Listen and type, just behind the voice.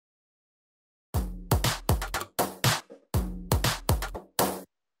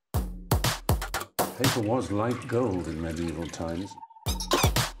Paper was light gold in medieval times.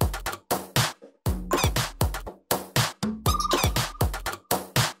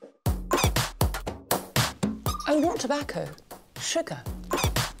 Oh, you want tobacco? Sugar?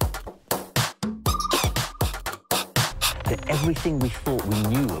 That everything we thought we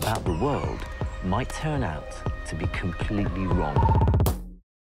knew about the world might turn out to be completely wrong.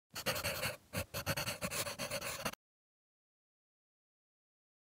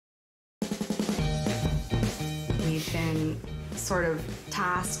 We've been sort of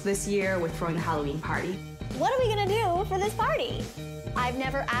tasked this year with throwing a Halloween party. What are we gonna do for this party? I've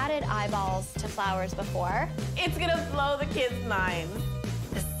never added eyeballs to flowers before. It's gonna blow the kids' minds.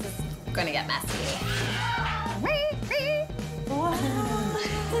 This is gonna get messy.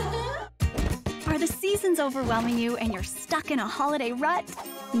 Are the seasons overwhelming you and you're stuck in a holiday rut?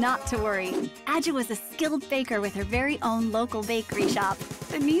 Not to worry. Adja is a skilled baker with her very own local bakery shop.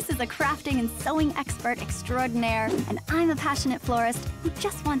 Denise is a crafting and sewing expert extraordinaire, and I'm a passionate florist who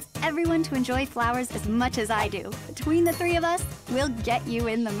just wants everyone to enjoy flowers as much as I do. Between the three of us, we'll get you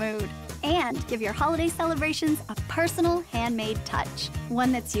in the mood and give your holiday celebrations a personal handmade touch.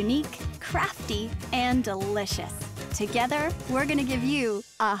 One that's unique, crafty, and delicious. Together, we're gonna give you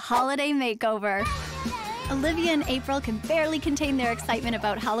a holiday makeover. Olivia and April can barely contain their excitement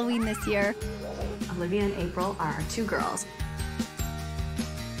about Halloween this year. Olivia and April are our two girls.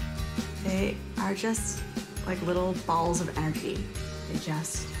 They are just like little balls of energy. They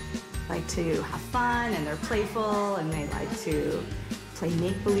just like to have fun, and they're playful, and they like to play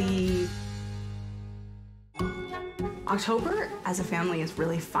make-believe. October as a family is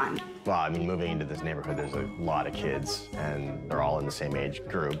really fun. Well, I mean, moving into this neighborhood, there's a lot of kids, and they're all in the same age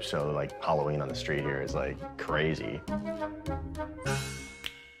group, so like Halloween on the street here is like crazy.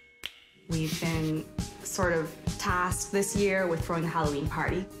 We've been sort of tasked this year with throwing a Halloween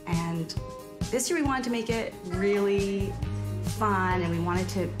party, and this year we wanted to make it really fun, and we wanted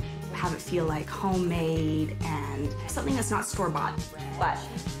to have it feel like homemade and something that's not store-bought. But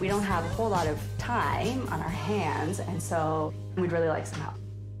we don't have a whole lot of time on our hands, and so we'd really like some help.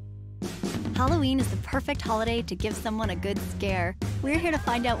 Halloween is the perfect holiday to give someone a good scare. We're here to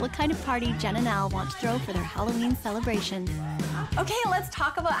find out what kind of party Jen and Al want to throw for their Halloween celebration. Okay, let's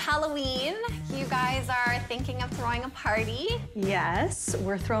talk about Halloween. You guys are thinking of throwing a party. Yes,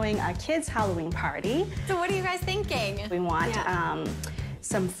 we're throwing a kids' Halloween party. So what are you guys thinking? We want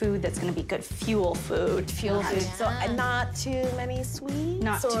some food that's going to be good fuel food. Fuel food. So not too many sweets?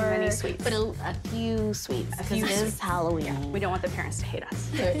 Not too many sweets. But a few sweets, because it is Halloween. Yeah, we don't want the parents to hate us.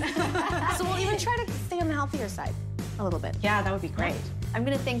 So we'll even try to stay on the healthier side a little bit. Yeah, that would be great. I'm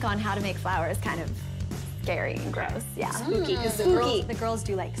gonna think on how to make flowers kind of scary and gross. Yeah. Spooky. Spooky. The girls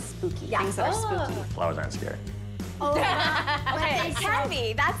do like spooky things that are spooky. Flowers aren't scary. Oh, okay, it can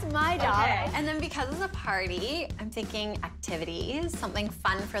be. That's my job. Okay. And then because it's a party, I'm thinking activities, something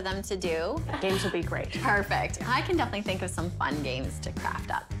fun for them to do. Games will be great. Perfect. I can definitely think of some fun games to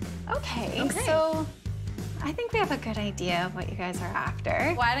craft up. Okay, so I think we have a good idea of what you guys are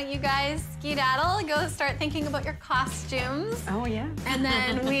after. Why don't you guys skedaddle, go start thinking about your costumes. Oh, yeah. And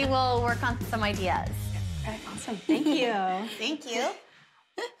then we will work on some ideas. Okay, awesome. Thank you. Thank you.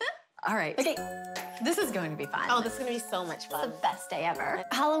 All right. Okay. This is going to be fun. Oh, this is gonna be so much fun. It's the best day ever.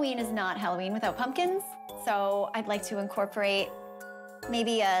 Halloween is not Halloween without pumpkins, so I'd like to incorporate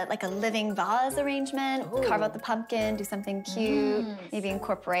maybe like a living vase arrangement, carve out the pumpkin, do something cute, maybe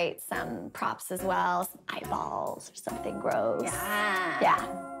incorporate some props as well, some eyeballs or something gross. Yeah.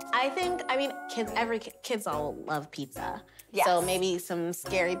 Yeah. I mean, kids all love pizza. Yes. So maybe some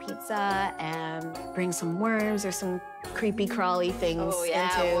scary pizza and bring some worms or some creepy crawly things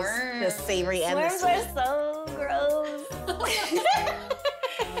into the savory and the Worms sweet. are so gross.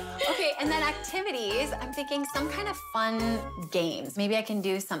 Okay, and then activities, I'm thinking some kind of fun games. Maybe I can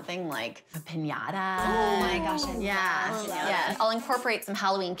do something like a piñata. Oh my gosh, Yeah. I'll incorporate some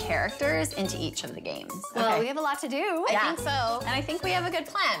Halloween characters into each of the games. Well, we have a lot to do. I think so. And I think we have a good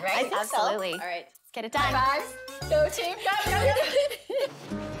plan, right? I think so. Absolutely. All right. Let's get it done. Guys, go team, go.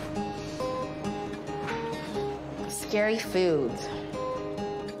 Scary foods.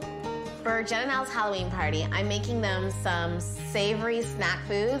 For Jen and Al's Halloween party, I'm making them some savory snack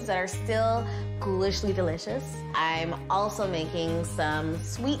foods that are still ghoulishly delicious. I'm also making some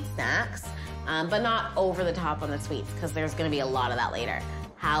sweet snacks, but not over the top on the sweets, because there's gonna be a lot of that later.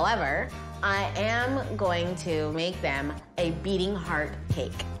 However, I am going to make them a beating heart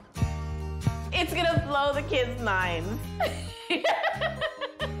cake. It's gonna blow the kids' minds.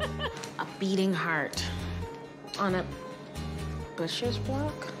 A beating heart on a butcher's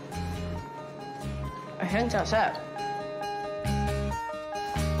block? I think that's it.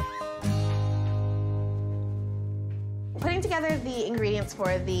 putting together the ingredients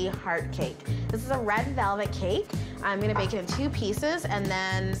for the heart cake. This is a red velvet cake. I'm gonna bake it in 2 pieces and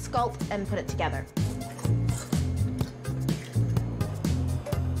then sculpt and put it together.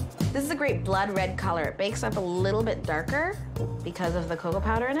 This is a great blood red color. It bakes up a little bit darker because of the cocoa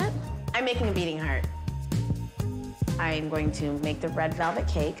powder in it. I'm making a beating heart. I'm going to make the red velvet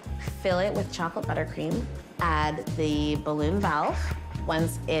cake, fill it with chocolate buttercream, add the balloon valve.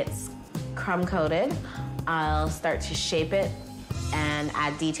 Once it's crumb coated, I'll start to shape it and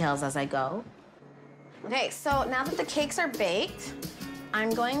add details as I go. Okay, so now that the cakes are baked, I'm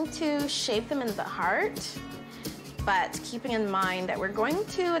going to shape them into the heart, but keeping in mind that we're going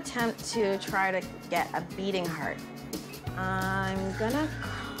to attempt to try to get a beating heart. I'm gonna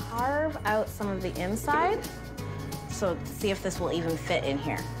carve out some of the inside, so see if this will even fit in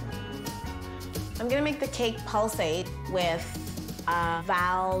here. I'm gonna make the cake pulsate with a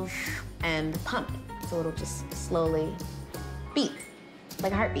valve and pump, so it'll just slowly beat,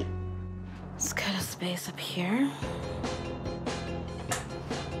 like a heartbeat. Let's cut a space up here.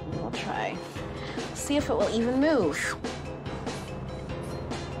 We'll try. See if it will even move.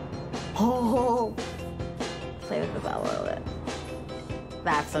 Oh, play with the valve a little bit.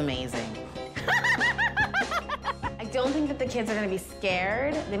 That's amazing. I don't think that the kids are gonna be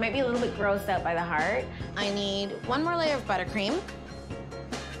scared. They might be a little bit grossed out by the heart. I need 1 more layer of buttercream.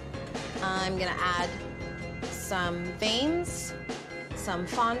 I'm gonna add some veins, some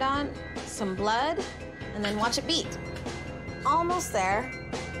fondant, some blood, and then watch it beat. Almost there.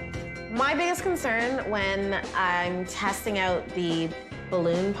 My biggest concern when I'm testing out the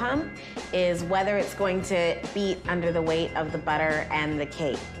balloon pump is whether it's going to beat under the weight of the butter and the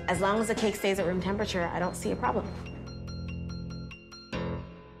cake. As long as the cake stays at room temperature, I don't see a problem.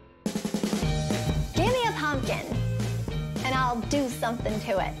 Give me a pumpkin, and I'll do something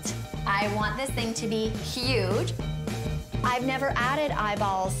to it. I want this thing to be huge. I've never added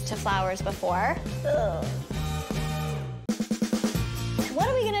eyeballs to flowers before. Ugh. What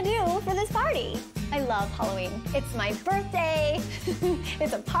are we gonna do for this party? I love Halloween. It's my birthday.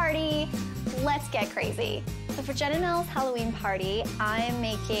 It's a party. Let's get crazy. So for Jen and Elle's Halloween party, I'm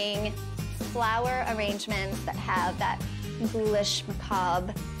making flower arrangements that have that ghoulish,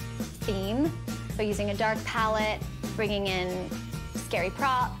 macabre theme. So using a dark palette, bringing in scary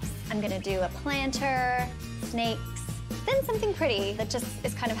props. I'm gonna do a planter, snakes, then something pretty that just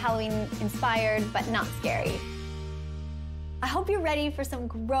is kind of Halloween inspired, but not scary. I hope you're ready for some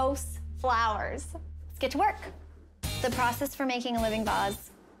gross flowers. Let's get to work. The process for making a living vase,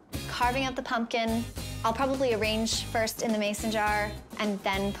 carving out the pumpkin. I'll probably arrange first in the mason jar and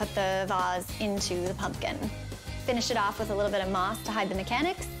then put the vase into the pumpkin. Finish it off with a little bit of moss to hide the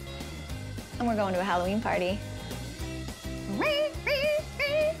mechanics. And we're going to a Halloween party.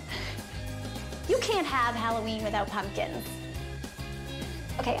 You can't have Halloween without pumpkins.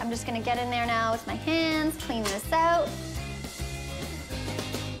 Okay, I'm just gonna get in there now with my hands, clean this out.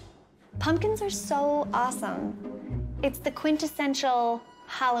 Pumpkins are so awesome. It's the quintessential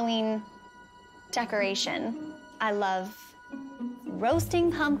Halloween decoration. I love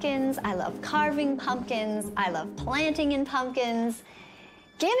roasting pumpkins, I love carving pumpkins, I love planting in pumpkins.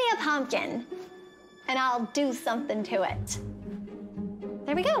 Give me a pumpkin, and I'll do something to it.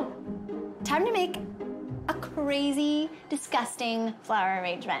 There we go. Time to make a crazy, disgusting flower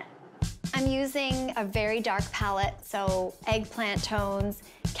arrangement. I'm using a very dark palette, so eggplant tones.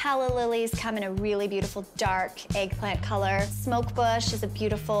 Calla lilies come in a really beautiful dark eggplant color. Smoke bush is a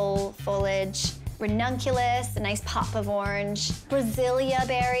beautiful foliage. Ranunculus, a nice pop of orange. Brasilia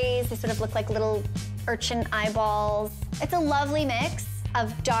berries, they sort of look like little urchin eyeballs. It's a lovely mix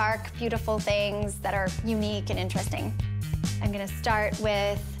of dark, beautiful things that are unique and interesting. I'm gonna start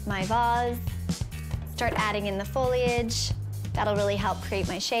with my vase, start adding in the foliage. That'll really help create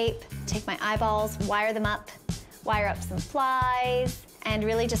my shape. Take my eyeballs, wire them up, wire up some flies, and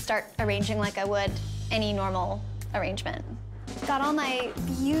really just start arranging like I would any normal arrangement. Got all my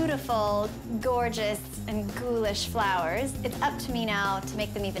beautiful, gorgeous, and ghoulish flowers. It's up to me now to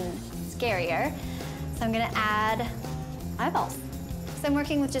make them even scarier. So I'm gonna add eyeballs. So I'm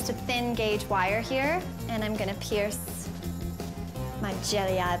working with just a thin gauge wire here, and I'm gonna pierce my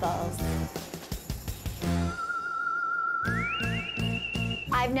jelly eyeballs.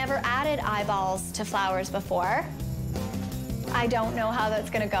 I've never added eyeballs to flowers before. I don't know how that's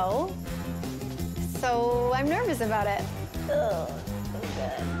gonna go, so I'm nervous about it. Ugh, so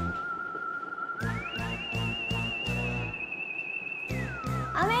good.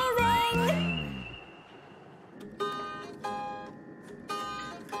 Amazing!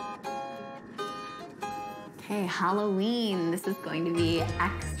 Okay, Halloween. This is going to be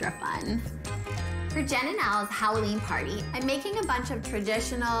extra fun. For Jen and Al's Halloween party, I'm making a bunch of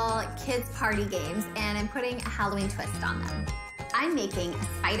traditional kids' party games and I'm putting a Halloween twist on them. I'm making a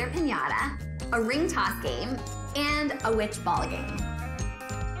spider piñata, a ring toss game, and a witch ball game.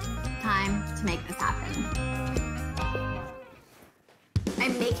 Time to make this happen.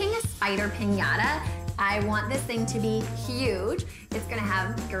 I'm making a spider piñata. I want this thing to be huge. It's gonna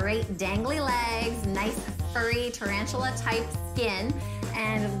have great dangly legs, nice furry tarantula-type skin,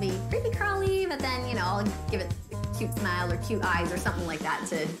 and it'll be creepy crawly, but then, you know, I'll give it a cute smile or cute eyes or something like that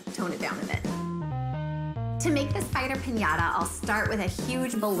to tone it down a bit. To make the spider piñata, I'll start with a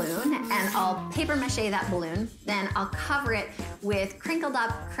huge balloon and I'll paper mache that balloon. Then I'll cover it with crinkled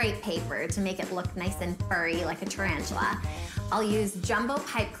up crepe paper to make it look nice and furry like a tarantula. I'll use jumbo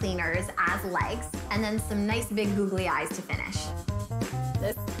pipe cleaners as legs and then some nice big googly eyes to finish.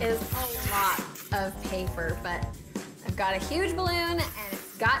 This is a lot of paper, but I've got a huge balloon and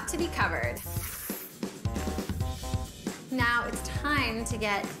it's got to be covered. Now it's time to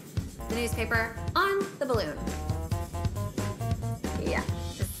get the newspaper on the balloon. Yeah,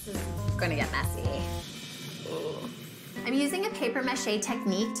 this is gonna get messy. Ooh. I'm using a paper mache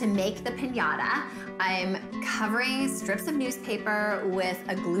technique to make the piñata. I'm covering strips of newspaper with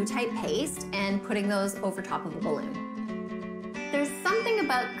a glue-type paste and putting those over top of a balloon. There's something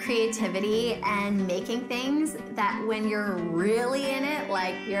about creativity and making things that when you're really in it,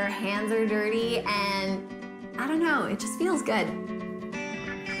 like your hands are dirty and I don't know, it just feels good.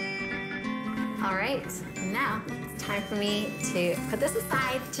 All right, now it's time for me to put this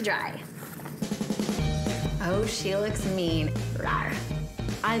aside to dry. Oh, she looks mean. Rawr.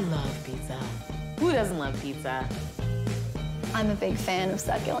 I love pizza. Who doesn't love pizza? I'm a big fan of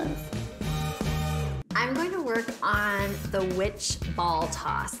succulents. I'm going to work on the witch ball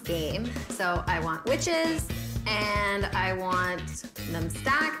toss game. So I want witches and I want them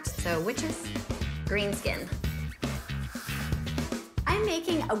stacked. So witches, green skin. I'm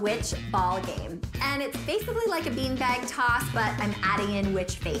making a witch ball game, and it's basically like a beanbag toss, but I'm adding in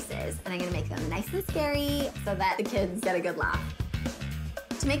witch faces, and I'm gonna make them nice and scary so that the kids get a good laugh.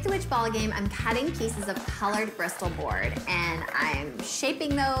 To make the witch ball game, I'm cutting pieces of colored Bristol board, and I'm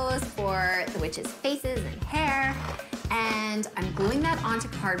shaping those for the witches' faces and hair, and I'm gluing that onto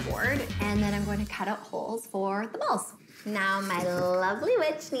cardboard, and then I'm going to cut out holes for the balls. Now my lovely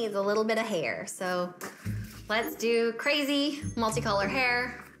witch needs a little bit of hair, so let's do crazy multicolor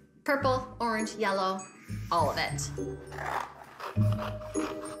hair, purple, orange, yellow, all of it.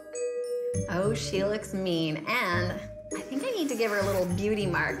 Oh, she looks mean, and I think I need to give her a little beauty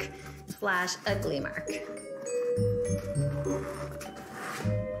mark slash ugly mark.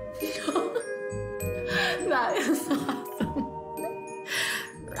 That is awesome.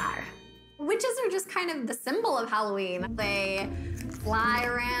 Rawr. Witches are just kind of the symbol of Halloween. They fly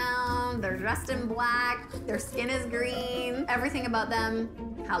around, they're dressed in black, their skin is green, everything about them,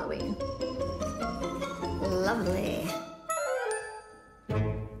 Halloween. Lovely.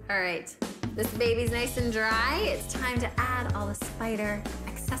 All right, this baby's nice and dry. It's time to add all the spider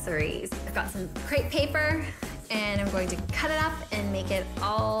accessories. I've got some crepe paper and I'm going to cut it up and make it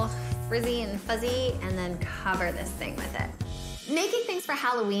all frizzy and fuzzy and then cover this thing with it. Making things for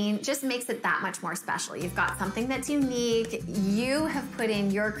Halloween just makes it that much more special. You've got something that's unique, you have put in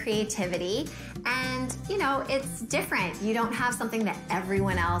your creativity, and you know, it's different. You don't have something that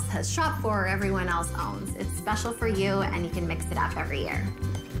everyone else has shopped for or everyone else owns. It's special for you and you can mix it up every year.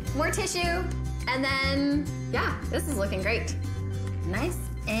 More tissue, and then, yeah, this is looking great. Nice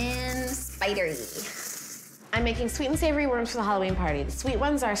and spidery. I'm making sweet and savory worms for the Halloween party. The sweet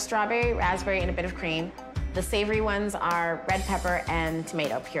ones are strawberry, raspberry, and a bit of cream. The savory ones are red pepper and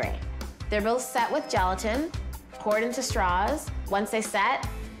tomato puree. They're both set with gelatin, poured into straws. Once they set,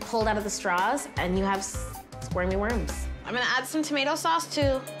 pulled out of the straws, and you have squirmy worms. I'm gonna add some tomato sauce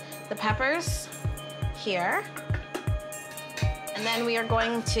to the peppers here. And then we are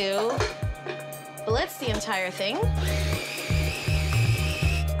going to blitz the entire thing.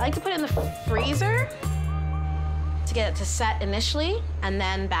 I like to put it in the freezer to get it to set initially, and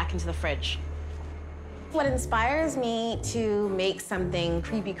then back into the fridge. What inspires me to make something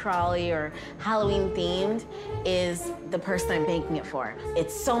creepy crawly or Halloween themed is the person I'm making it for.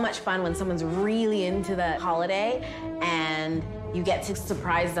 It's so much fun when someone's really into the holiday and you get to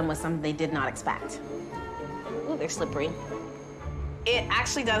surprise them with something they did not expect. Ooh, they're slippery. It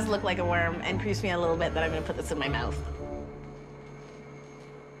actually does look like a worm and creeps me a little bit that I'm gonna put this in my mouth.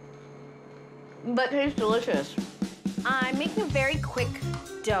 But tastes delicious. I'm making a very quick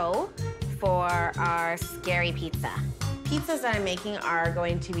dough for our scary pizza. Pizzas that I'm making are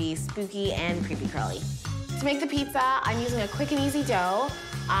going to be spooky and creepy crawly. To make the pizza, I'm using a quick and easy dough.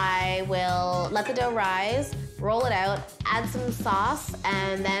 I will let the dough rise, roll it out, add some sauce,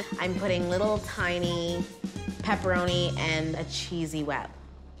 and then I'm putting little tiny pepperoni and a cheesy web.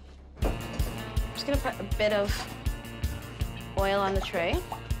 I'm just gonna put a bit of oil on the tray.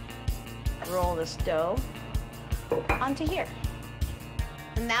 Roll this dough onto here.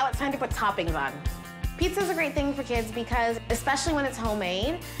 And now it's time to put toppings on. Pizza's a great thing for kids because, especially when it's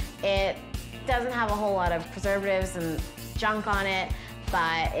homemade, it doesn't have a whole lot of preservatives and junk on it,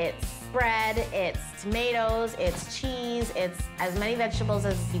 but it's bread, it's tomatoes, it's cheese, it's as many vegetables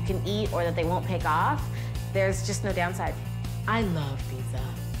as you can eat or that they won't pick off. There's just no downside. I love pizza.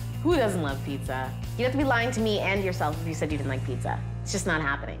 Who doesn't love pizza? You'd have to be lying to me and yourself if you said you didn't like pizza. It's just not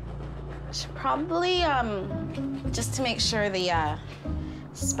happening. Should probably, just to make sure the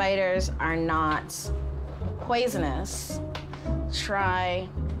spiders are not poisonous, try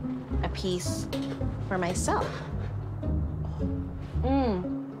a piece for myself.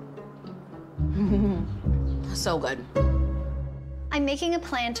 So good. I'm making a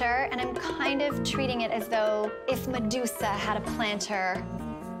planter, and I'm kind of treating it as though if Medusa had a planter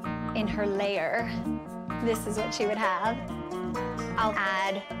in her lair, this is what she would have. I'll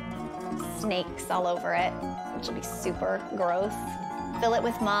add snakes all over it, which will be super gross. Fill it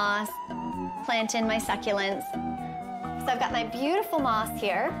with moss, plant in my succulents. So I've got my beautiful moss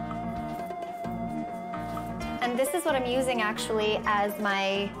here. And this is what I'm using actually as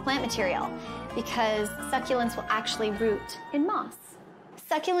my plant material because succulents will actually root in moss.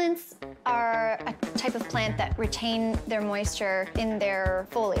 Succulents are a type of plant that retain their moisture in their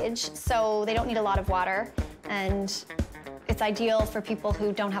foliage, so they don't need a lot of water, and it's ideal for people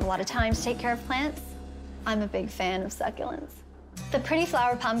who don't have a lot of time to take care of plants. I'm a big fan of succulents. The pretty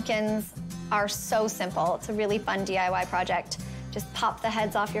flower pumpkins are so simple. It's a really fun DIY project. Just pop the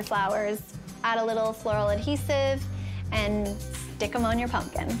heads off your flowers, add a little floral adhesive, and stick them on your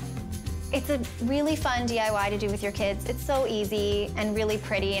pumpkin. It's a really fun DIY to do with your kids. It's so easy and really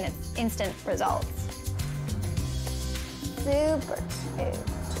pretty, and it's instant results. Super cute.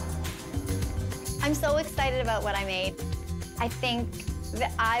 I'm so excited about what I made. I think the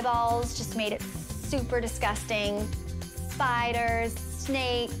eyeballs just made it super disgusting. Spiders,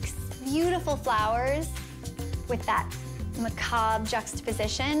 snakes, beautiful flowers with that macabre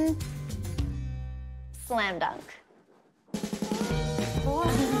juxtaposition. Slam dunk.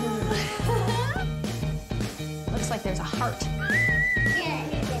 Looks like there's a heart.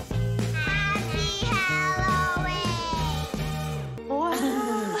 Happy Halloween!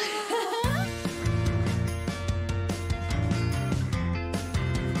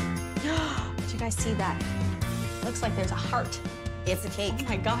 Did you guys see that? Looks like there's a heart. It's a cake. Oh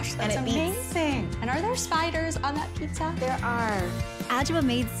my gosh, that's amazing. And are there spiders on that pizza? There are. Adjoa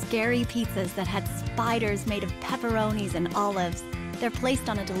made scary pizzas that had spiders made of pepperonis and olives. They're placed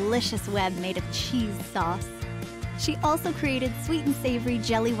on a delicious web made of cheese sauce. She also created sweet and savory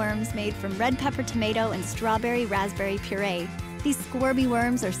jelly worms made from red pepper tomato and strawberry raspberry puree. These squirmy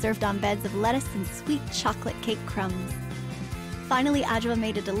worms are served on beds of lettuce and sweet chocolate cake crumbs. Finally, Adjoa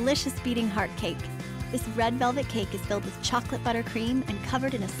made a delicious beating heart cake. This red velvet cake is filled with chocolate buttercream and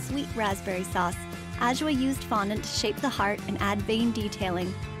covered in a sweet raspberry sauce. Adjoa used fondant to shape the heart and add vein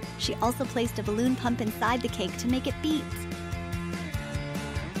detailing. She also placed a balloon pump inside the cake to make it beat.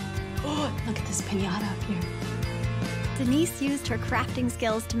 Oh, look at this piñata up here. Denise used her crafting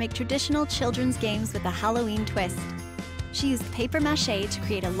skills to make traditional children's games with a Halloween twist. She used paper mache to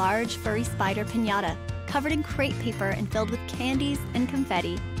create a large, furry spider piñata, covered in crepe paper and filled with candies and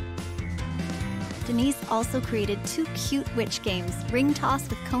confetti. Denise also created 2 cute witch games, ring toss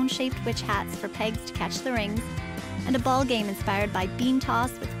with cone-shaped witch hats for pegs to catch the rings, and a ball game inspired by bean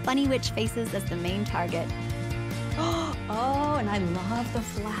toss with funny witch faces as the main target. Oh, and I love the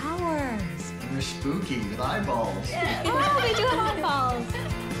flowers. They're spooky with eyeballs. Oh, they do have eyeballs.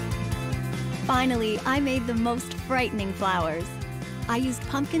 Finally, I made the most frightening flowers. I used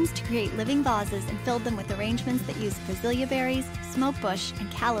pumpkins to create living vases and filled them with arrangements that used fazilia berries, smoke bush,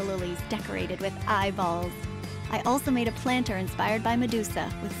 and calla lilies decorated with eyeballs. I also made a planter inspired by Medusa,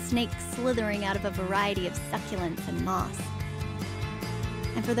 with snakes slithering out of a variety of succulents and moss.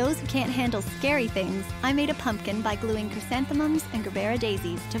 And for those who can't handle scary things, I made a pumpkin by gluing chrysanthemums and gerbera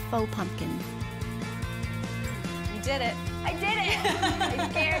daisies to faux pumpkins. You did it. I did it! I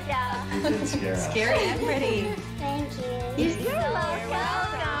scared ya. You did scare us. Scary and pretty. Thank you. You're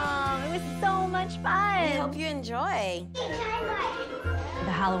welcome. It was so much fun. I hope you enjoy.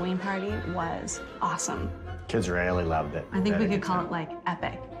 The Halloween party was awesome. Kids really loved it. I think we could call it like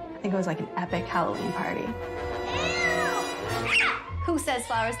epic. I think it was like an epic Halloween party. Who says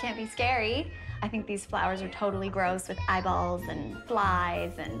flowers can't be scary? I think these flowers are totally gross with eyeballs and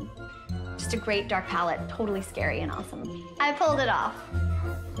flies and just a great dark palette, totally scary and awesome. I pulled it off.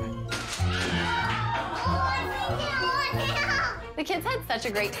 The kids had such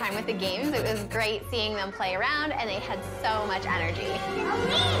a great time with the games. It was great seeing them play around, and they had so much energy.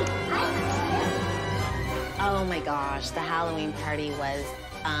 Oh my gosh, the Halloween party was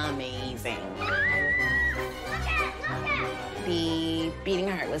amazing. The beating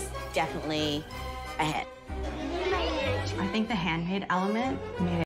heart was definitely a hit. I think the handmade element made it